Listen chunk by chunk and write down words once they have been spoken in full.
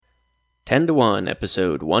10 to 1,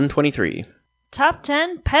 episode 123. Top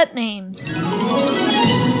 10 pet names.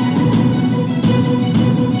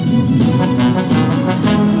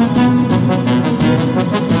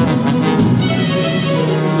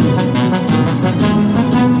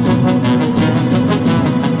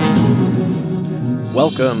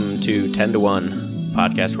 Welcome to 10 to 1,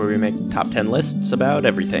 podcast where we make top 10 lists about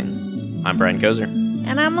everything. I'm Brian Kozer.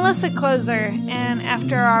 And I'm Melissa Kozer. And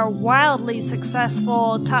after our wildly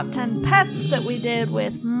successful top 10 pets that we did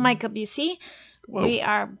with Micah Busey, we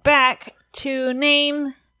are back to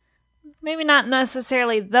name, maybe not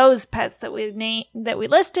necessarily those pets that we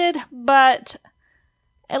listed, but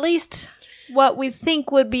at least what we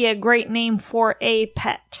think would be a great name for a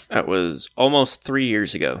pet. That was almost 3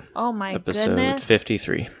 years ago. Oh my episode goodness. Episode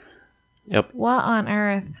 53. Yep. What on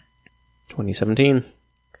earth? 2017.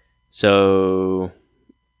 So,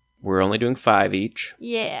 we're only doing 5 each.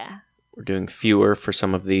 Yeah. We're doing fewer for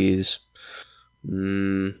some of these.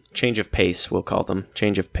 Change of pace, we'll call them.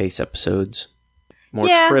 Change of pace episodes. More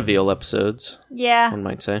trivial episodes. Yeah. One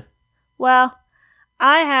might say. Well,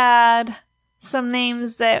 I had some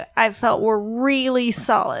names that I felt were really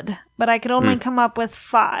solid, but I could only come up with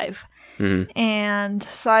 5. Mm-hmm. And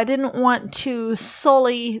so I didn't want to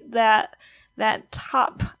sully that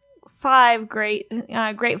top 5 great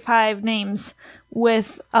 5 names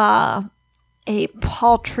with a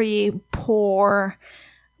paltry, poor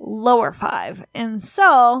lower 5. And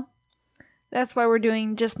so that's why we're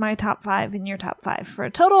doing just my top 5 and your top 5 for a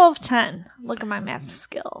total of 10. Look at my math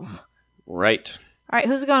skills. Right. All right,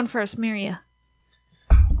 who's going first? Miria.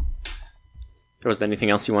 Was there anything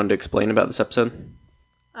else you wanted to explain about this episode?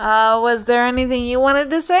 Was there anything you wanted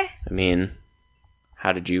to say? I mean,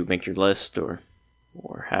 how did you make your list, or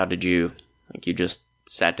how did you, you just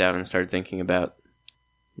sat down and started thinking about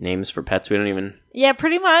names for pets? We don't even... Yeah,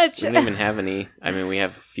 pretty much. We don't even have any. I mean, we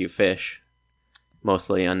have a few fish,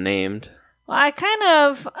 mostly unnamed. Well, I kind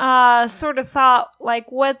of sort of thought,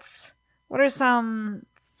 what are some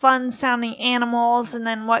fun-sounding animals, and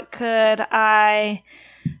then what could I...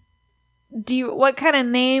 what kind of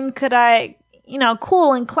name could I,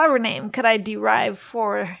 cool and clever name could I derive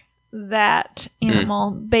for that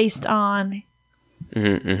animal based on,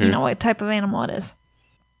 what type of animal it is?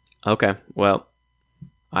 Okay, well,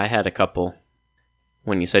 I had a couple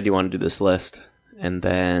when you said you wanted to do this list, and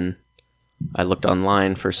then I looked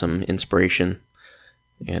online for some inspiration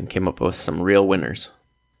and came up with some real winners.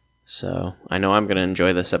 So I know I'm going to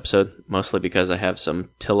enjoy this episode, mostly because I have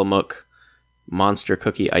some Tillamook monster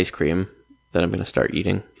cookie ice cream that I'm going to start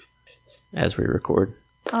eating as we record.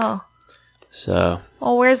 Oh. So.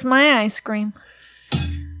 Well, where's my ice cream?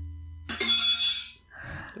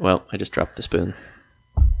 Well, I just dropped the spoon.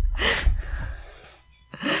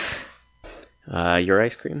 Your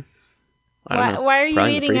ice cream? I don't know. Why are you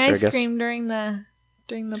Probably eating freezer, ice cream during the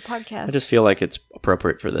podcast? I just feel like it's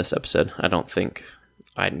appropriate for this episode. I don't think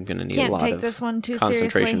I'm going to need a lot of this one too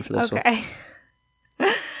concentration seriously. for this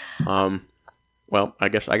one. Well, I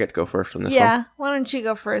guess I get to go first on this one. Yeah, why don't you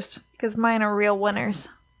go first? Because mine are real winners.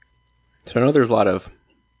 So I know there's a lot of...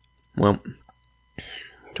 Well,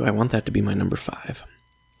 do I want that to be my number 5?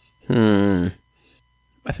 I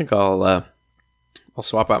think I'll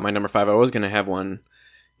swap out my number 5. I was going to have one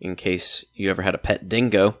in case you ever had a pet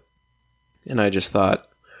dingo. And I just thought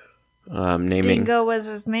naming... Dingo was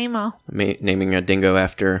his name-o. Naming a dingo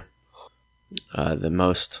after the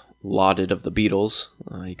most lauded of the Beatles.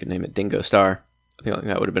 You could name it Dingo Star. I think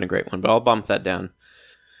that would have been a great one, but I'll bump that down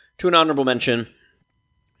to an honorable mention.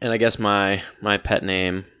 And I guess my pet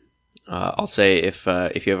name, I'll say if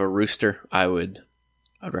you have a rooster,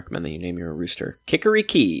 I'd recommend that you name your rooster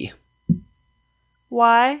Kikeriki.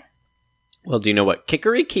 Why? Well, do you know what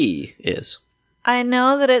Kikeriki is? I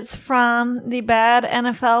know that it's from the Bad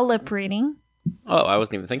NFL Lip Reading. Oh, I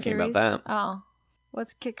wasn't even thinking about that. Oh,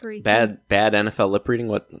 what's Kikeriki? Bad NFL Lip Reading?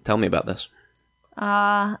 What? Tell me about this.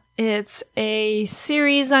 It's a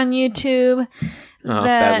series on YouTube.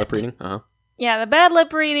 Bad Lip Reading? Uh-huh. Yeah, the Bad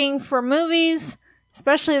Lip Reading for movies,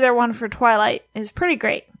 especially their one for Twilight, is pretty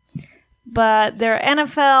great. But their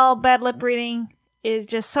NFL Bad Lip Reading is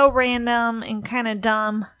just so random and kind of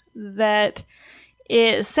dumb that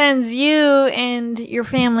it sends you and your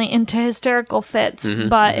family into hysterical fits,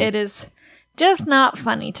 but it is just not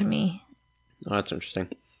funny to me. Oh, that's interesting.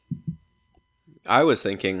 I was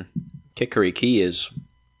thinking Kikeriki is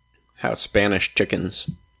how Spanish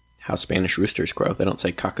roosters crow. They don't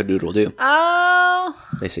say cock-a-doodle-doo. Oh.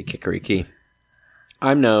 They say Kikeriki.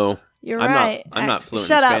 I'm right. I'm not fluent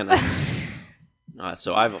in Spanish.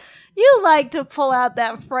 So You like to pull out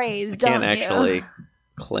that phrase, don't you? I can't actually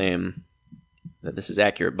claim that this is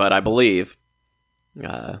accurate, but I believe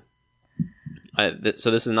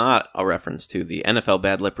So this is not a reference to the NFL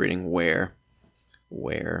bad lip reading where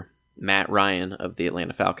Matt Ryan of the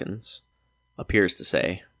Atlanta Falcons appears to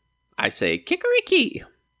say, I say kikariki.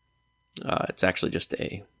 It's actually just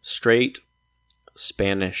a straight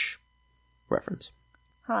Spanish reference.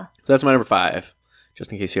 Huh. So that's my number 5.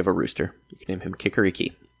 Just in case you have a rooster, you can name him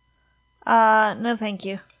Kikariki. No thank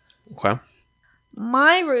you. Okay.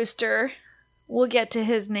 My rooster, we'll get to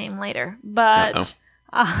his name later, but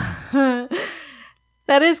that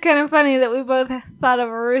is kind of funny that we both thought of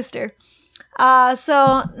a rooster.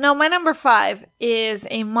 No, my number 5 is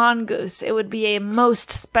a mongoose. It would be a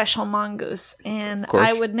most special mongoose, and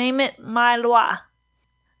I would name it Mailois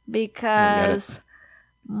because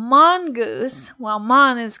mongoose, well,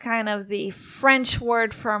 mon is kind of the French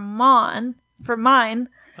word for mine.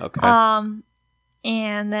 Okay.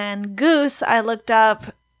 And then goose, I looked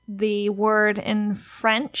up the word in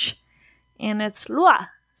French, and it's loi.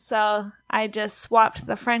 So I just swapped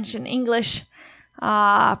the French and English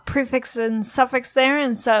prefix and suffix there,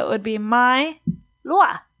 and so it would be my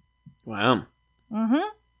loi. Wow.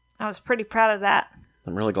 I was pretty proud of that.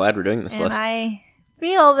 I'm really glad we're doing this list. And I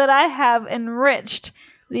feel that I have enriched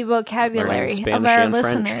the vocabulary of our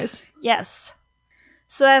listeners. French. Yes.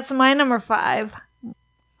 So that's my number 5.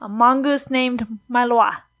 A mongoose named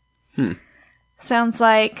Mailois. Sounds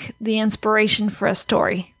like the inspiration for a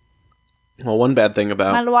story. Well, one bad thing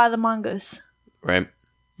about... Mailois the mongoose. Right.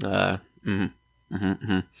 One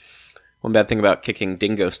bad thing about kicking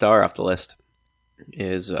Dingo Star off the list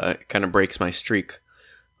is it kind of breaks my streak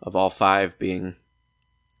of all 5 being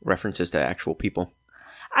references to actual people.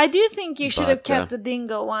 I do think you should have kept the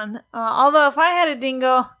dingo one. Although if I had a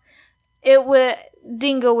dingo,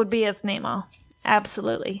 dingo would be its name-o.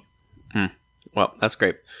 Absolutely. Well, that's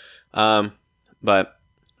great. But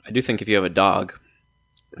I do think if you have a dog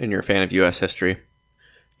and you're a fan of U.S. history,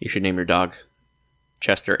 you should name your dog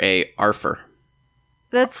Chester A. Arthur.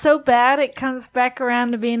 That's so bad it comes back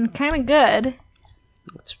around to being kind of good.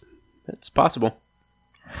 It's possible.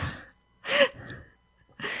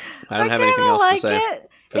 I don't have anything else to say.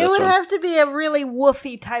 It would have to be a really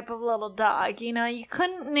woofy type of little dog. You know, you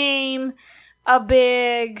couldn't name a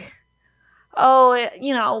big, a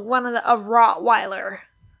Rottweiler.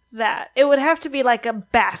 That. It would have to be like a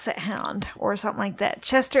Basset Hound or something like that.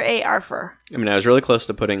 Chester A. Arthur. I mean, I was really close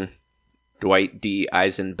to putting Dwight D.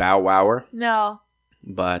 Eisenbauer. No.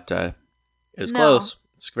 But it was close.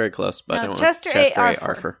 It's very close. But I went Chester with A.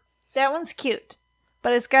 Arthur. That one's cute.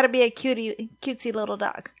 But it's got to be a cutesy little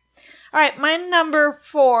dog. All right, my number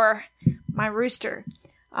 4, my rooster.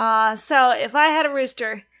 So if I had a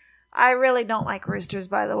rooster, I really don't like roosters,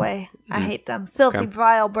 by the way. I hate them. Filthy,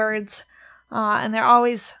 vile birds. And they're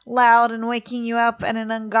always loud and waking you up at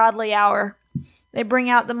an ungodly hour. They bring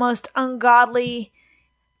out the most ungodly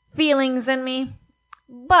feelings in me.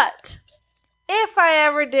 But if I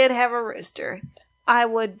ever did have a rooster, I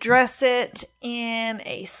would dress it in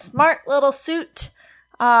a smart little suit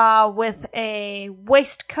with a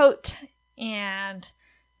waistcoat and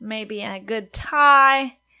maybe a good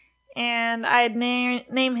tie. And I'd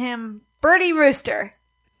name him Birdie Rooster.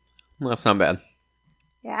 Well, that's not bad.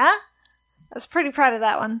 Yeah? I was pretty proud of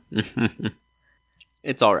that one.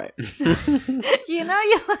 It's all right. You know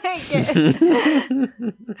you like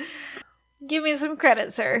it. Give me some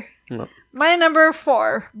credit, sir. Well, my number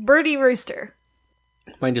 4, Birdie Rooster.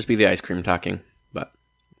 Might just be the ice cream talking, but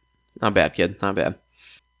not bad, kid. Not bad.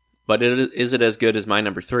 But is it as good as my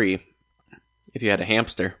number 3? If you had a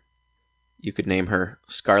hamster, you could name her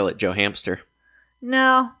Scarlett Johamster.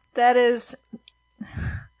 No, that is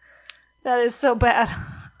so bad.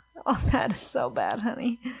 Oh, that is so bad,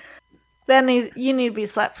 honey. You need to be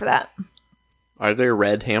slapped for that. Are there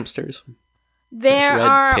red hamsters? There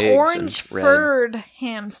are orange furred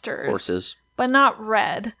hamsters. Horses. But not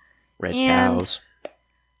red. Red cows.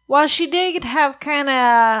 While she did have kind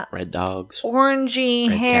of red dogs, orangey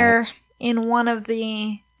red hair cats in one of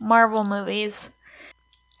the Marvel movies,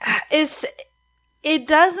 it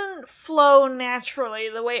doesn't flow naturally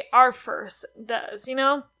the way Arthur does, you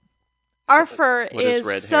know? Arthur is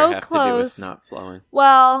red so hair have close. To do with not flowing?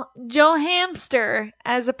 Well, Johamster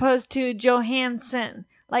as opposed to Johansson.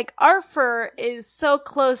 Like Arthur is so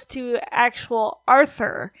close to actual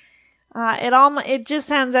Arthur. It just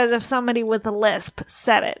sounds as if somebody with a lisp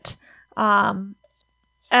said it.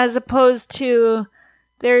 As opposed to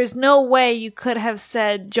there's no way you could have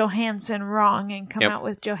said Johansson wrong and come out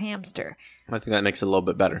with Johamster. I think that makes it a little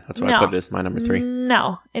bit better. That's why I put it as my number 3.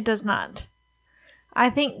 No, it does not. I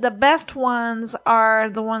think the best ones are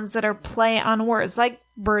the ones that are play on words, like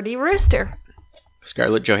Birdie Rooster.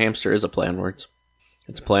 Scarlett Johamster is a play on words.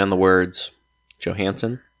 It's a play on the words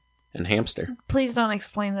Johansson and hamster. Please don't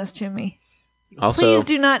explain this to me. Also, Please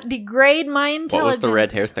do not degrade my intelligence. what was the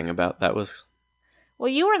red hair thing about? That was... Well,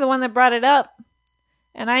 you were the one that brought it up.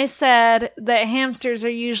 And I said that hamsters are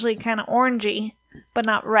usually kind of orangey, but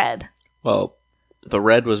not red. Well, the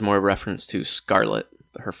red was more reference to Scarlet.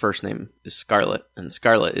 Her first name is Scarlet, and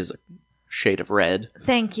Scarlet is a shade of red.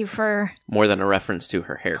 Thank you for more than a reference to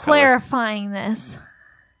her hair clarifying this.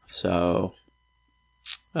 So,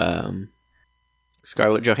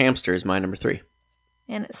 Scarlett Johansson is my number 3.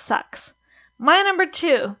 And it sucks. My number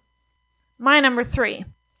 2. My number 3.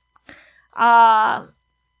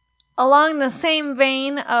 Along the same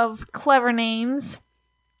vein of clever names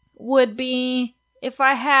would be if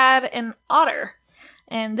I had an otter.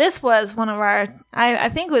 And this was one of our, I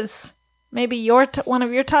think it was maybe one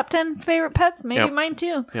of your top 10 favorite pets. Maybe mine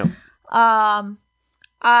too. Yep.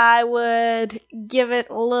 I would give it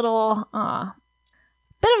a little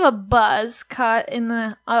bit of a buzz cut in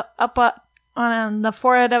the up on the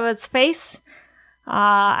forehead of its face.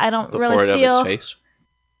 I don't really feel... The forehead of its face?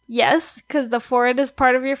 Yes, because the forehead is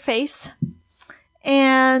part of your face.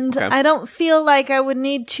 And okay. I don't feel like I would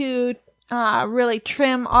need to really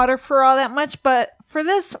trim otter fur all that much, but for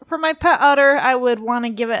my pet otter, I would want to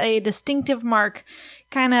give it a distinctive mark,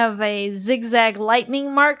 kind of a zigzag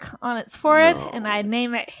lightning mark on its forehead, and I'd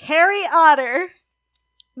name it Harry Otter.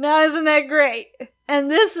 Now, isn't that great?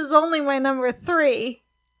 And this is only my number 3.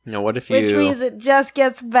 Now, what if which means it just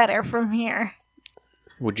gets better from here.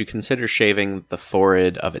 Would you consider shaving the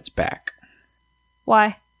forehead of its back?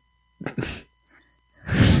 Why?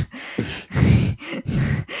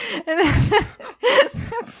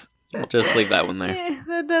 I'll just leave that one there.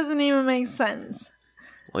 That doesn't even make sense.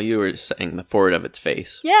 Well, you were saying the forehead of its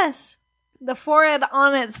face. Yes. The forehead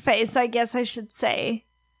on its face, I guess I should say.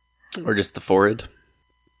 Or just the forehead,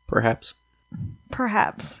 perhaps?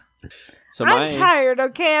 Perhaps. So I'm tired,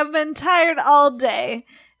 okay? I've been tired all day.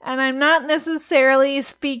 And I'm not necessarily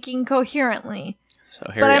speaking coherently. So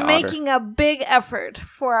Harry but I'm Otter making a big effort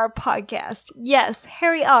for our podcast. Yes,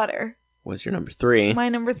 Harry Otter. Was your number 3. My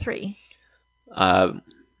number 3. And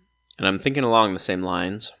I'm thinking along the same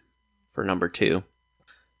lines for number 2.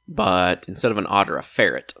 But instead of an otter, a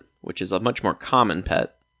ferret, which is a much more common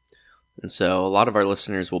pet. And so a lot of our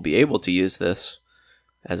listeners will be able to use this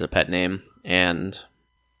as a pet name. And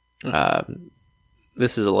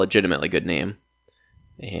this is a legitimately good name.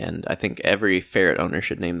 And I think every ferret owner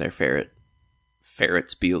should name their ferret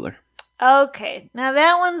Ferrets Bueller. Okay, now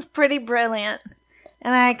that one's pretty brilliant.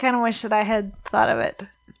 And I kind of wish that I had thought of it.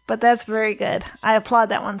 But that's very good. I applaud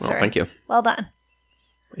that one, sir. Thank you. Well done.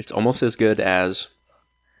 It's almost as good as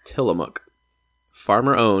Tillamook.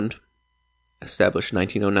 Farmer owned, established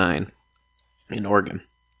 1909 in Oregon.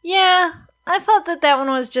 Yeah, I thought that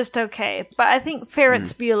one was just okay. But I think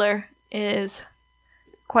Ferrets Bueller is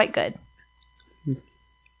quite good.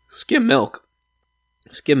 Skim milk.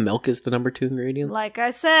 Skim milk is the number 2 ingredient? Like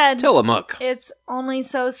I said, Tillamook. It's only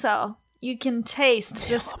so-so. You can taste Tillamook.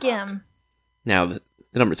 The skim. Now, the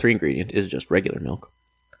number 3 ingredient is just regular milk.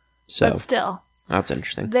 So, but still. That's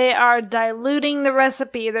interesting. They are diluting the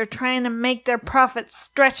recipe. They're trying to make their profits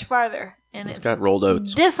stretch farther. And it's got rolled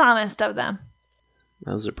oats. Dishonest of them.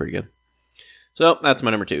 Those are pretty good. So, that's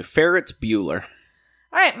my number 2. Ferrets Bueller.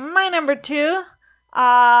 All right, my number 2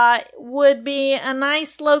 would be a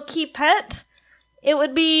nice low-key pet. It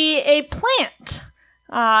would be a plant.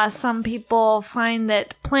 Some people find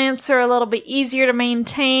that plants are a little bit easier to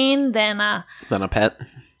maintain than a pet.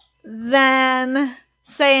 Than,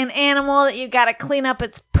 say, an animal that you got to clean up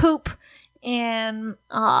its poop and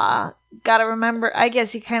got to remember. I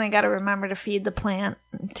guess you kind of got to remember to feed the plant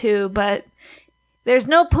too, but there's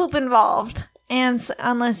no poop involved, and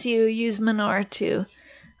unless you use manure to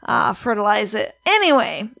fertilize it.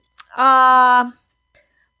 Anyway,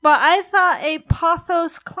 but I thought a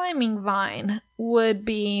pothos climbing vine would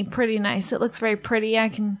be pretty nice. It looks very pretty. I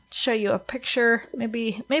can show you a picture.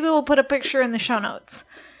 Maybe we'll put a picture in the show notes.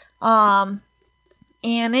 And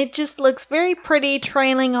it just looks very pretty,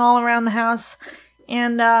 trailing all around the house.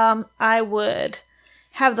 And I would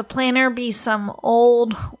have the planter be some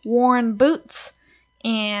old worn boots.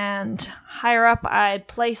 And higher up, I'd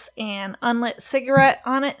place an unlit cigarette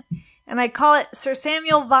on it. And I'd call it Sir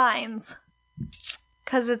Samuel Vines.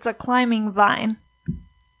 Because it's a climbing vine.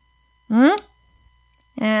 And,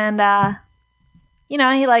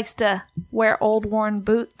 he likes to wear old worn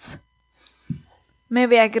boots.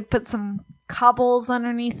 Maybe I could put some cobbles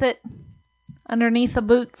underneath it. Underneath the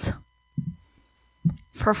boots.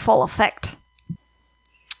 For full effect.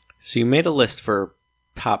 So you made a list for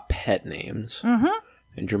top pet names. Mm-hmm.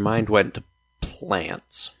 And your mind went to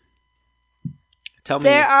plants. Tell me,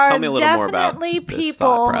 There are tell me a little more about definitely this thought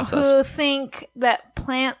people process. who think that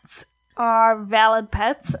plants are valid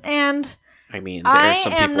pets, and I mean, there I are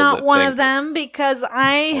some am people not that one think of them because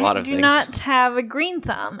a lot I of do things. not have a green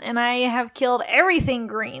thumb, and I have killed everything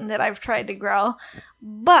green that I've tried to grow.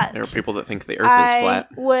 But there are people that think the Earth is I flat.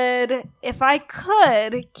 would, if I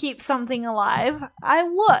could keep something alive, I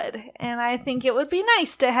would. And I think it would be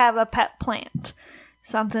nice to have a pet plant.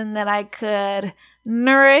 Something that I could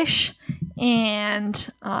nourish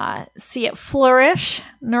and see it flourish,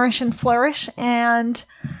 nourish and flourish. And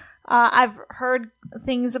I've heard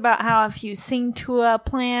things about how if you sing to a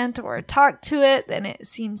plant or talk to it, then it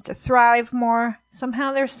seems to thrive more.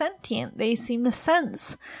 Somehow they're sentient. They seem to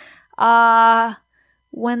sense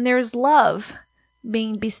when there's love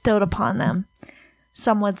being bestowed upon them,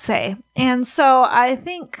 some would say. And so I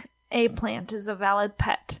think a plant is a valid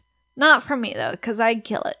pet. Not for me, though, because I'd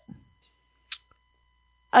kill it.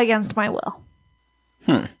 Against my will.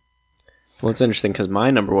 Well, it's interesting because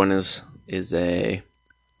my number one is a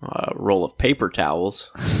roll of paper towels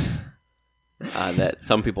that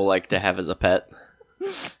some people like to have as a pet.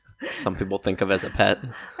 Some people think of as a pet.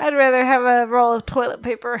 I'd rather have a roll of toilet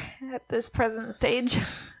paper at this present stage.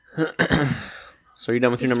 So are you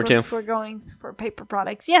done with your number two? If we're going for paper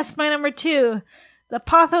products. Yes, my number two. The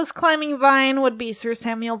Pothos climbing vine would be Sir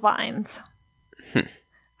Samuel Vines.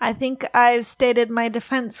 I think I've stated my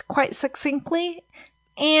defense quite succinctly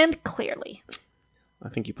and clearly. I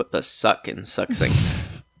think you put the suck in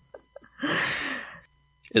succinct.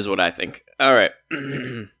 Is what I think. All right.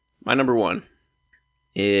 My number one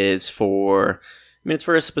is it's for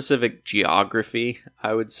a specific geography,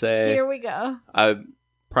 I would say. Here we go.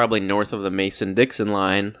 Probably north of the Mason-Dixon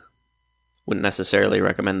line. Wouldn't necessarily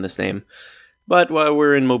recommend this name. But while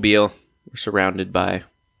we're in Mobile, we're surrounded by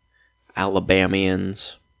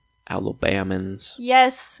Alabamans.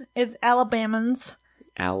 Yes, it's Alabamans.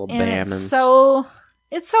 Alabamans. And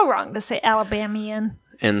it's so wrong to say Alabamian.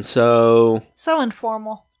 And so So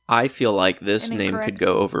informal. I feel like this And name incorrect. could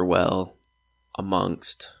go over well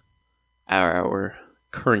amongst our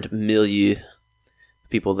current milieu,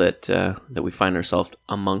 people that we find ourselves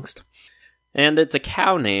amongst. And it's a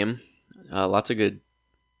cow name. Lots of good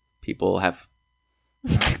people have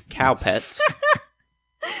cow pets.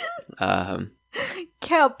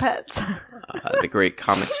 Cow pets. The great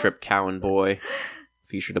comic strip Cow and Boy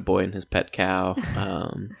featured a boy and his pet cow.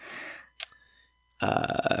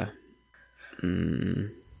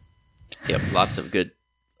 Yep, lots of good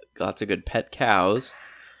pet cows.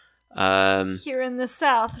 Here in the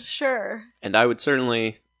South, sure. And I would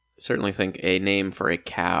certainly think a name for a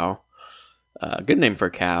cow, a good name for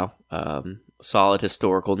a cow, solid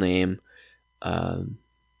historical name. Out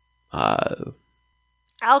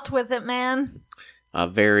with it, man. A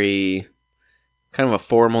very kind of a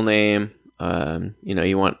formal name.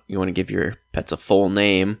 You want to give your pets a full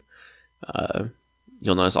name.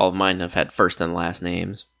 You'll notice all of mine have had first and last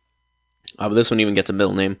names. But this one even gets a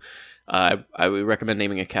middle name. I would recommend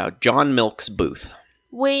naming a cow John Milks Booth.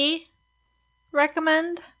 We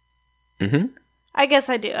recommend? Mm-hmm. I guess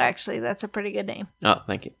I do, actually. That's a pretty good name. Oh,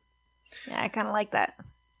 thank you. Yeah, I kind of like that.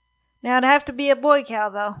 Now, it'd have to be a boy cow,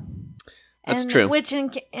 though. That's true. Which,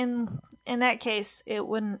 in that case, it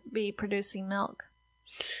wouldn't be producing milk.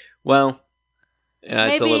 Well, it's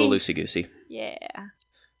a Maybe- little loosey-goosey. Yeah.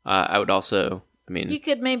 I would also, You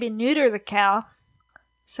could maybe neuter the cow.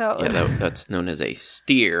 So it would- that's known as a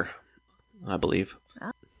steer, I believe.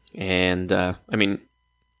 Oh. And,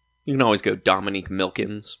 you can always go Dominique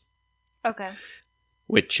Milkins, Okay.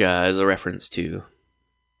 which is a reference to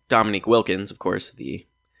Dominique Wilkins, of course, the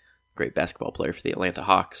great basketball player for the Atlanta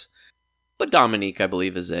Hawks. But Dominique, I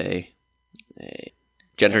believe, is a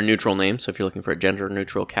gender-neutral name, so if you're looking for a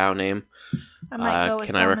gender-neutral cow name, I might go with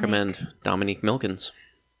can I Dominique. recommend Dominique Milkins?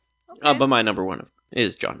 Okay. But my number one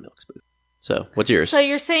is John Milks Booth. So, what's yours? So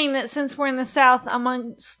you're saying that since we're in the South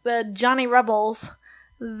amongst the Johnny Rebels,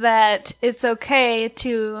 that it's okay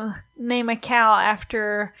to name a cow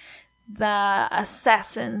after the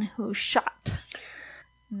assassin who shot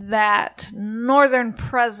that northern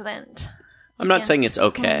president. I'm not saying it's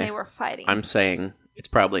against whom okay. They were fighting. I'm saying it's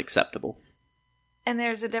probably acceptable. And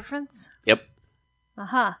there's a difference? Yep.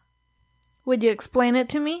 Uh-huh. Would you explain it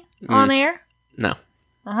to me on air? No.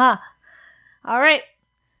 Uh-huh. All right.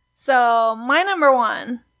 So, my number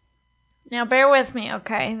one. Now, bear with me,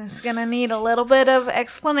 okay? This is going to need a little bit of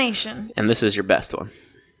explanation. And this is your best one.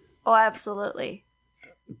 Oh, absolutely.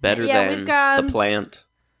 Better Yeah, than we've gone- the plant.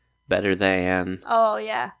 Better than... Oh,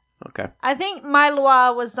 yeah. Okay. I think my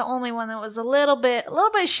Loire was the only one that was a little bit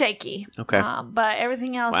shaky. Okay. But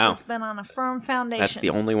everything else Wow. has been on a firm foundation. That's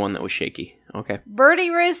the only one that was shaky. Okay.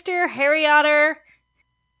 Birdie Rooster, Harry Otter,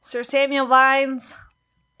 Sir Samuel Vines,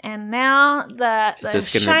 and now the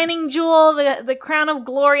this gonna- shining jewel, the crown of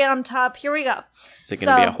glory on top. Here we go. Is it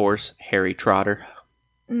going to be a horse, Harry Trotter?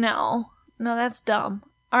 No, that's dumb.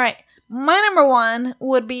 All right, my number one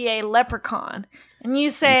would be a leprechaun. And you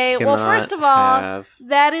say, well, first of all,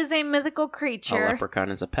 that is a mythical creature. A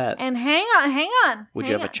leprechaun is a pet. And hang on. Would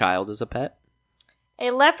you have a child as a pet?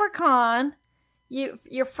 A leprechaun,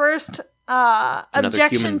 your first Another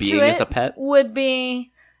objection human being to it as a pet? would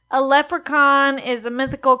be a leprechaun is a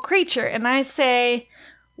mythical creature. And I say,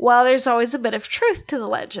 well, there's always a bit of truth to the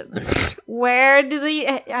legends. Where do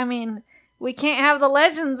we can't have the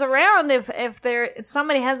legends around if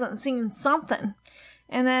somebody hasn't seen something.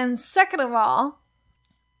 And then second of all,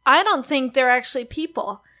 I don't think they're actually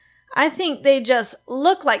people. I think they just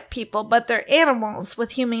look like people, but they're animals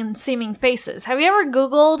with human-seeming faces. Have you ever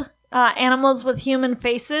Googled animals with human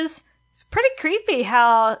faces? It's pretty creepy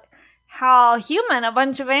how human a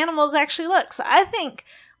bunch of animals actually look. So I think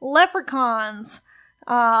leprechauns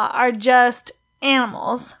are just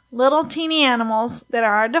animals, little teeny animals that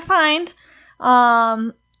are hard to find,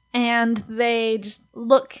 and they just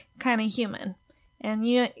look kind of human. And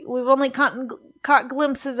we've only caught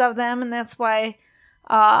glimpses of them, and that's why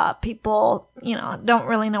people, don't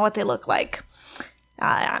really know what they look like.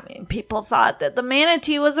 People thought that the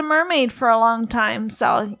manatee was a mermaid for a long time,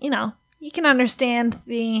 so you can understand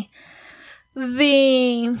the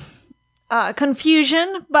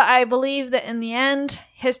confusion. But I believe that in the end,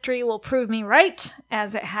 history will prove me right,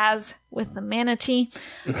 as it has with the manatee.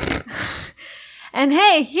 And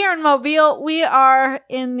hey, here in Mobile, we are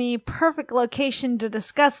in the perfect location to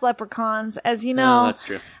discuss leprechauns. As you know, that's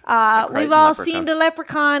true. We've all seen the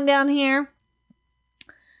leprechaun down here.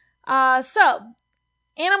 So,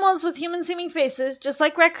 animals with human-seeming faces, just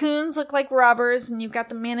like raccoons look like robbers, and you've got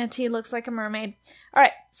the manatee looks like a mermaid. All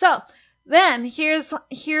right, so then here's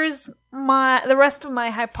the rest of my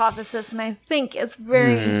hypothesis, and I think it's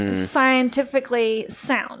very scientifically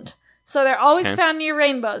sound. So they're always found near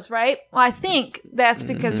rainbows, right? Well, I think that's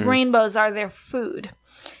because rainbows are their food.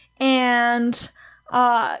 And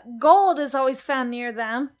gold is always found near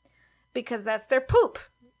them because that's their poop.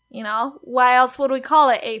 Why else would we call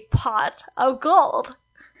it a pot of gold?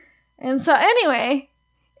 And so anyway,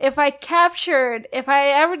 if I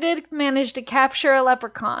ever did manage to capture a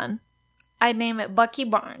leprechaun, I'd name it Bucky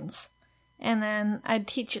Barnes. And then I'd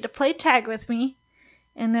teach you to play tag with me.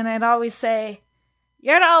 And then I'd always say,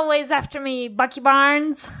 "You're always after me, Bucky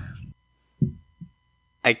Barnes."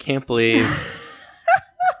 I can't believe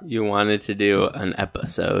you wanted to do an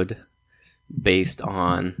episode based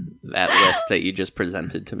on that list that you just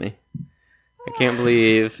presented to me. I can't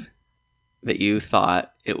believe that you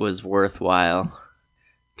thought it was worthwhile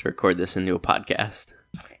to record this into a podcast.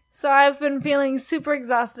 So I've been feeling super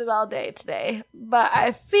exhausted all day today, but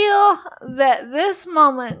I feel that this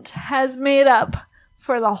moment has made up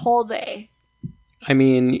for the whole day.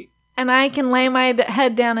 And I can lay my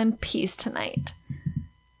head down in peace tonight.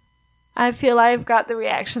 I feel I've got the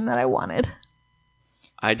reaction that I wanted.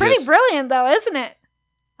 It's pretty brilliant, though, isn't it?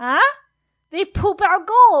 Huh? They poop out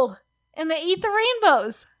gold, and they eat the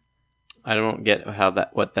rainbows. I don't get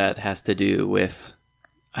what that has to do with.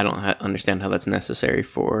 I don't understand how that's necessary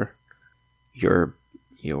for your.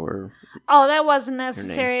 Oh, that wasn't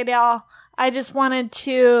necessary at all. I just wanted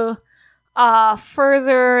to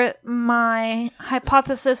further my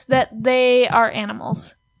hypothesis that they are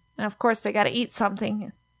animals. And of course, they got to eat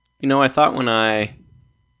something. I thought when I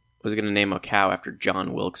was going to name a cow after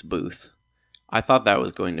John Wilkes Booth, I thought that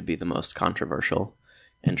was going to be the most controversial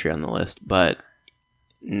entry on the list. But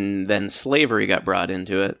then slavery got brought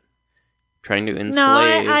into it. Trying to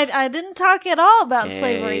enslave. No, I didn't talk at all about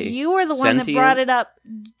slavery. You were the one that brought it up.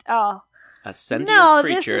 Oh. A sentient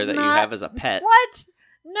creature that you have as a pet. What?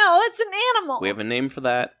 No, it's an animal. We have a name for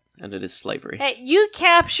that, and it is slavery. Hey, you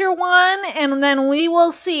capture one, and then we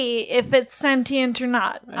will see if it's sentient or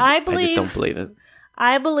not. I just don't believe it.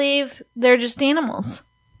 I believe they're just animals.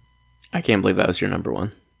 I can't believe that was your number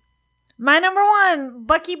one. My number one,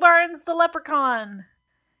 Bucky Barnes the leprechaun.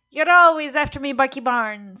 You're always after me, Bucky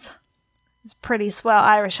Barnes. It's a pretty swell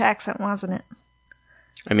Irish accent, wasn't it?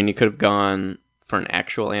 You could have gone for an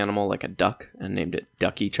actual animal, like a duck, and named it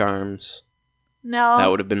Ducky Charms. No. That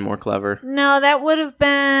would have been more clever. No, that would have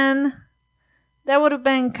been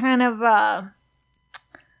kind of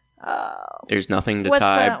there's nothing to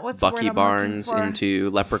tie Bucky Barnes into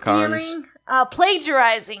leprechauns. Stealing,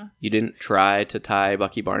 plagiarizing. You didn't try to tie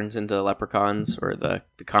Bucky Barnes into leprechauns or the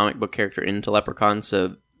comic book character into leprechauns,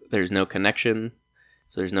 so there's no connection.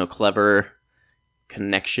 So there's no clever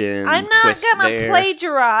connection. I'm not gonna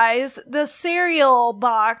plagiarize the cereal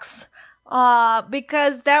box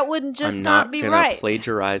because that would just I'm not not be gonna right.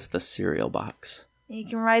 plagiarize the cereal box. You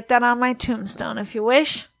can write that on my tombstone if you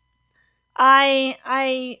wish. I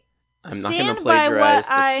I'm not stand going to by plagiarize what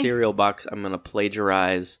the I- cereal box. I'm going to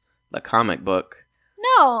plagiarize the comic book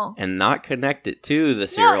No. and not connect it to the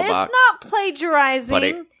cereal No, it's box. not plagiarizing. But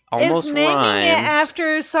it almost it's naming rhymes. it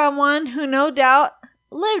after someone who no doubt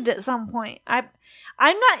lived at some point. I'm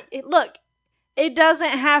not. Look, it doesn't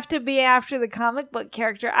have to be after the comic book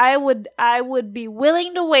character. I would be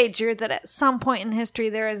willing to wager that at some point in history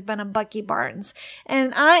there has been a Bucky Barnes,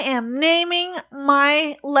 and I am naming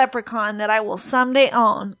my leprechaun that I will someday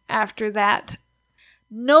own after that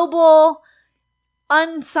noble,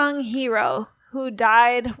 unsung hero who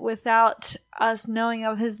died without us knowing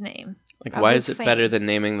of his name. Like, of why his is it fame. better than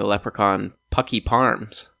naming the leprechaun Pucky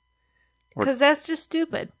Parms? Because that's just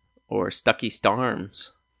stupid. Or Stucky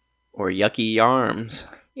Starms? Or Yucky Yarms?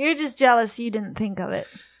 You're just jealous you didn't think of it.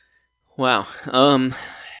 Wow. I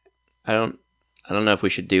don't know if we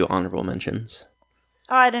should do honorable mentions.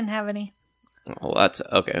 Oh, I didn't have any. Well, that's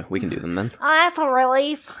okay. We can do them then. Oh, that's a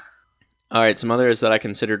relief. All right, some others that I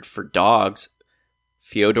considered for dogs: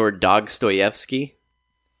 Fyodor Dostoevsky,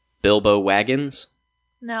 Bilbo Wagons,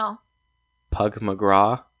 No. Pug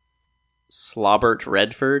McGraw, Slobbert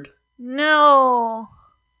Redford. No.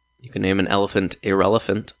 You can name an elephant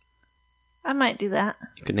Irrelevant. I might do that.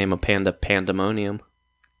 You could name a panda Pandemonium.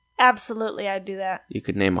 Absolutely, I'd do that. You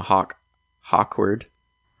could name a hawk Hawkward.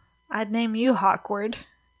 I'd name you Hawkward.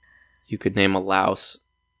 You could name a louse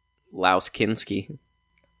Kinski.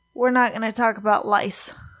 We're not going to talk about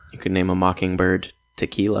lice. You could name a mockingbird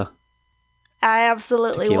Tequila. I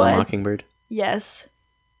absolutely Tequila would. Mockingbird. Yes.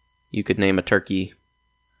 You could name a Turkey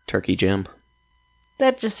Jim.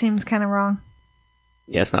 That just seems kind of wrong.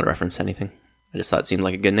 Yeah, it's not a reference to anything. I just thought it seemed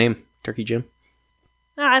like a good name. Turkey Jim.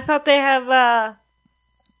 No, I thought they have,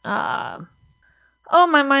 oh,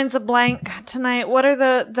 my mind's a blank tonight. What are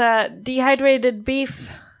the dehydrated beef?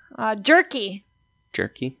 Jerky.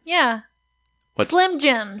 Jerky? Yeah. What's- Slim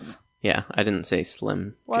Jims. Yeah, I didn't say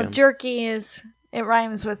Slim Well, Jim. jerky it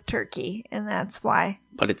rhymes with turkey, and that's why.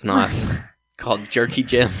 But it's not called Jerky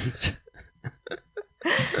Jims.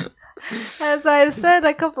 As I've said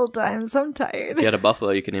a couple times, I'm tired. If you had a buffalo,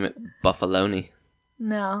 you could name it Buffaloni.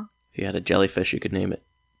 No. If you had a jellyfish, you could name it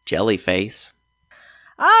Jellyface.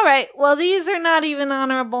 All right. Well, these are not even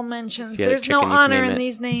honorable mentions. If you had a There's no chicken, you could honor name in it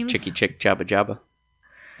these names. Chicky Chick Jabba Jabba.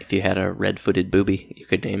 If you had a red-footed booby, you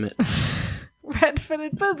could name it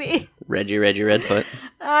Red-footed booby. Reggie Redfoot.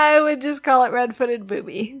 I would just call it red-footed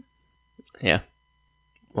booby. Yeah.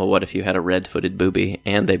 Well, what if you had a red-footed booby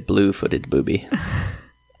and a blue-footed booby?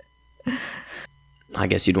 I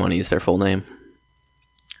guess you'd want to use their full name.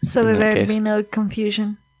 So In that that there'd case. be no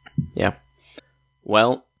confusion. Yeah.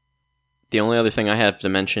 Well, the only other thing I have to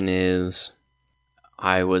mention is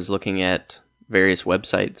I was looking at various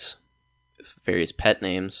websites, various pet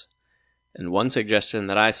names, and one suggestion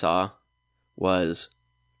that I saw was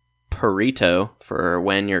Purrito for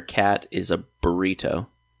when your cat is a burrito.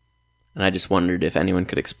 And I just wondered if anyone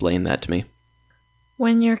could explain that to me.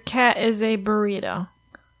 When your cat is a burrito.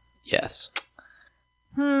 Yes.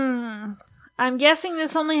 I'm guessing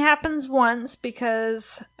this only happens once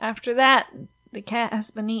because after that, the cat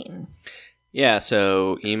has been eaten. Yeah,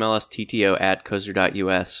 so email us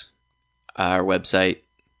tto@cozer.us, our website,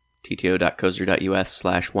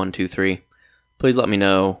 tto.cozer.us/123. Please let me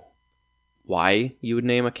know why you would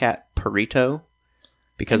name a cat Purrito.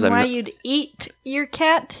 Because And I'm why not, you'd eat your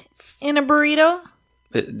cat in a burrito?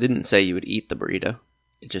 it didn't say you would eat the burrito.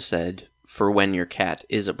 It just said for when your cat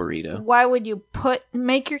is a burrito. Why would you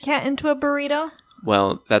make your cat into a burrito?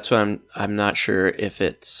 Well, that's what I'm not sure if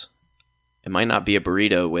it might not be a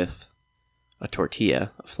burrito with a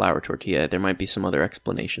tortilla, a flour tortilla. There might be some other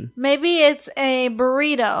explanation. Maybe it's a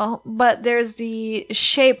burrito, but there's the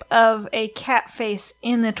shape of a cat face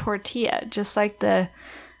in the tortilla, just like the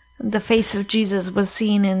face of Jesus was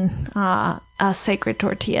seen in a sacred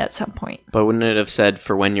tortilla at some point. But wouldn't it have said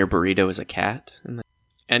for when your burrito is a cat?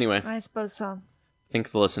 Anyway, I suppose so. I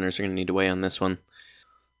think the listeners are going to need to weigh on this one.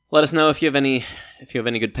 Let us know if you have any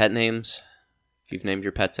good pet names. If you've named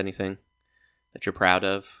your pets anything that you're proud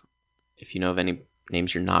of. If you know of any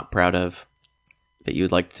names you're not proud of that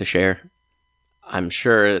you'd like to share. I'm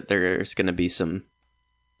sure there's going to be some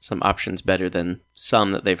options better than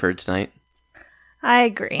some that they've heard tonight. I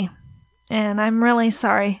agree. And I'm really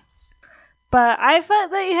sorry. But I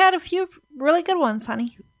thought that you had a few really good ones,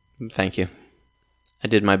 honey. Thank you. I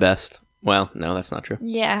did my best. Well, no, that's not true.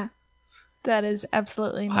 Yeah. That is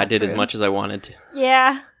absolutely not I did as true. much as I wanted to.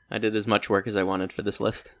 Yeah. I did as much work as I wanted for this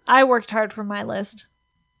list. I worked hard for my list.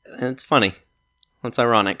 And it's funny. It's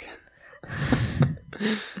ironic.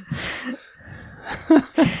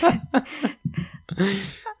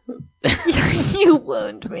 You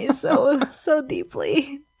wound me so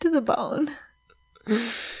deeply to the bone.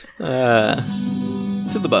 To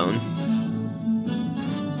the bone.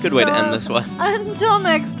 Good way to end this one. Until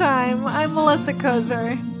next time, I'm Melissa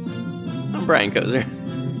Kozer. I'm Brian Kozer.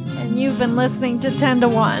 And you've been listening to 10 to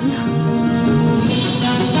 1.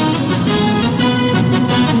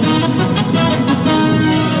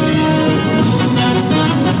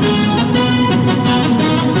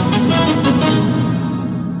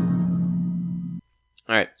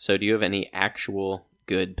 All right, so do you have any actual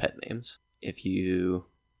good pet names? If you're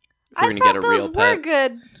I going to get a thought real those were pet,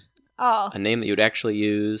 good. Oh, a name that you would actually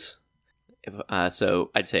use. So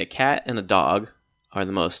I'd say a cat and a dog are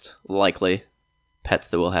the most likely pets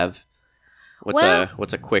that we'll have. What's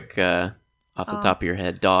a quick off the top of your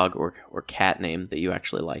head dog or cat name that you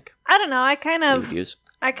actually like? I don't know. I kind of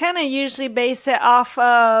usually base it off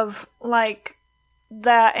of like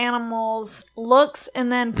the animal's looks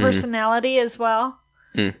and then personality as well.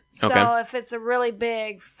 So if it's a really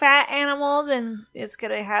big fat animal, then it's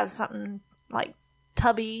gonna have something like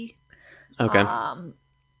tubby,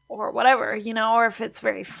 or whatever, or if it's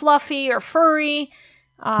very fluffy or furry,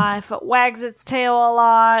 if it wags its tail a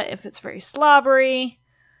lot, if it's very slobbery.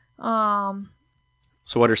 So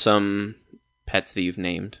what are some pets that you've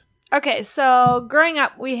named? Okay, so growing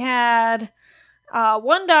up, we had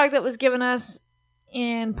one dog that was given us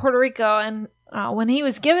in Puerto Rico, and when he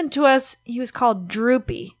was given to us, he was called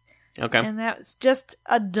Droopy. Okay. And that was just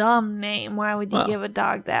a dumb name. Why would you give a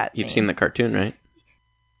dog that You've name? seen the cartoon, right?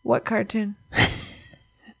 What cartoon?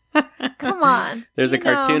 Come on. There's a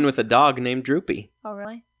cartoon with a dog named Droopy. Oh,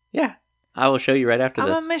 really? Yeah. I will show you right after this.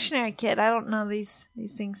 I'm a missionary kid. I don't know these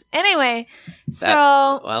things. Anyway,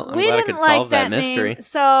 I'm glad I could solve that mystery. Name.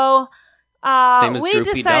 So we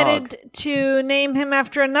Droopy decided Dog. to name him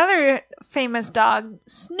after another famous dog,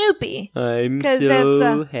 Snoopy. I'm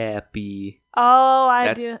so happy. Oh,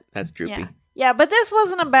 That's Droopy. Yeah, but this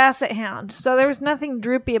wasn't a basset hound, so there was nothing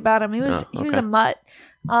droopy about him. He was a mutt.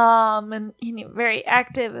 And he was very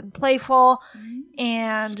active and playful.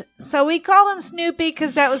 And so we called him Snoopy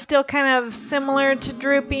because that was still kind of similar to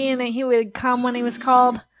Droopy, and he would come when he was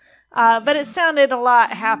called. But it sounded a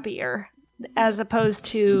lot happier as opposed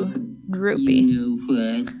to Droopy. You know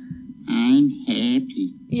what? I'm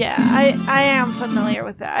happy. Yeah, I am familiar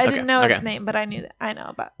with that. I didn't know its Okay. name, but I knew that. I know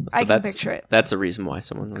about. So I can picture it. That's a reason why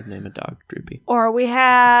someone would name a dog Droopy. Or we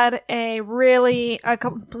had a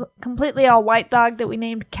completely all white dog that we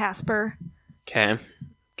named Casper. Okay.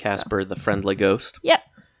 Casper, the friendly ghost. Yep.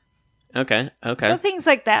 Okay. So things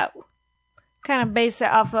like that. Kind of base it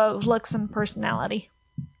off of looks and personality.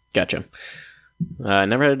 Gotcha. I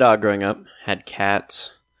never had a dog growing up. Had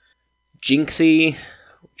cats. Jinxie,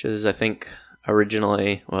 which is, I think,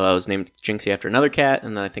 originally... Well, I was named Jinxie after another cat,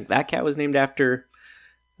 and then I think that cat was named after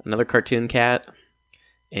another cartoon cat.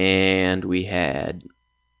 And we had...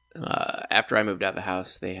 after I moved out of the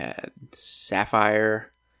house, they had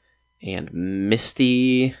Sapphire and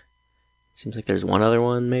Misty. Seems like there's one other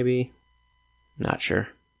one, maybe. Not sure.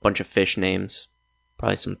 Bunch of fish names.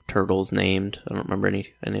 Probably some turtles named. I don't remember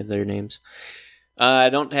any of their names. I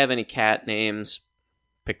don't have any cat names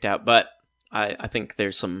picked out, but I think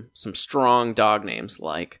there's some strong dog names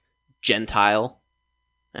like Gentile.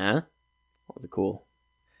 What was a cool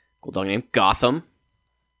dog name? Gotham.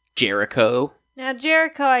 Jericho. Now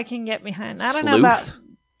Jericho I can get behind. I don't Sleuth. know about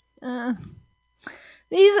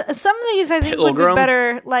some of these I think would be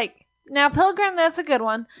better like now Pilgrim, that's a good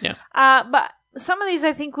one. Yeah. But some of these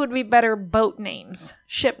I think would be better boat names,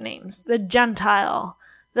 ship names. The Gentile,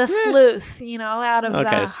 the Sleuth, out of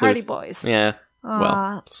the Sleuth. Hardy Boys. Yeah.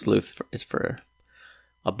 Well, Sleuth is for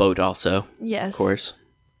a boat also. Yes. Of course.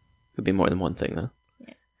 Could be more than one thing, though.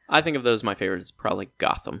 Yeah. I think of those, my favorite is probably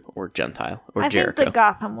Gotham or Gentile or Jericho. I think the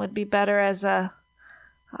Gotham would be better as a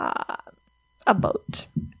boat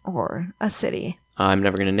or a city. I'm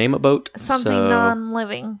never going to name a boat. Something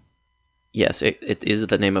non-living. Yes, it is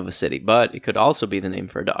the name of a city, but it could also be the name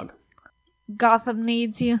for a dog. Gotham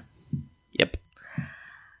needs you. Yep.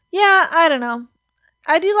 Yeah, I don't know.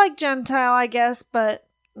 I do like Gentile, I guess, but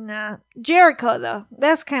nah. Jericho, though,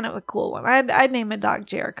 that's kind of a cool one. I'd name a dog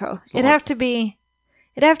Jericho. It'd have to be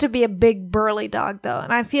a big burly dog, though,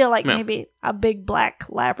 and I feel like maybe a big black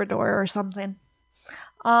Labrador or something.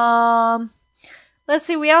 Let's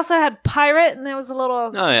see. We also had Pirate, and there was a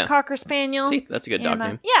little Cocker Spaniel. See, that's a good dog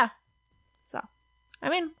name. Yeah. So, I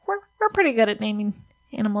mean, we're pretty good at naming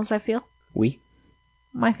animals. I feel. We.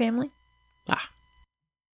 My family. Ah.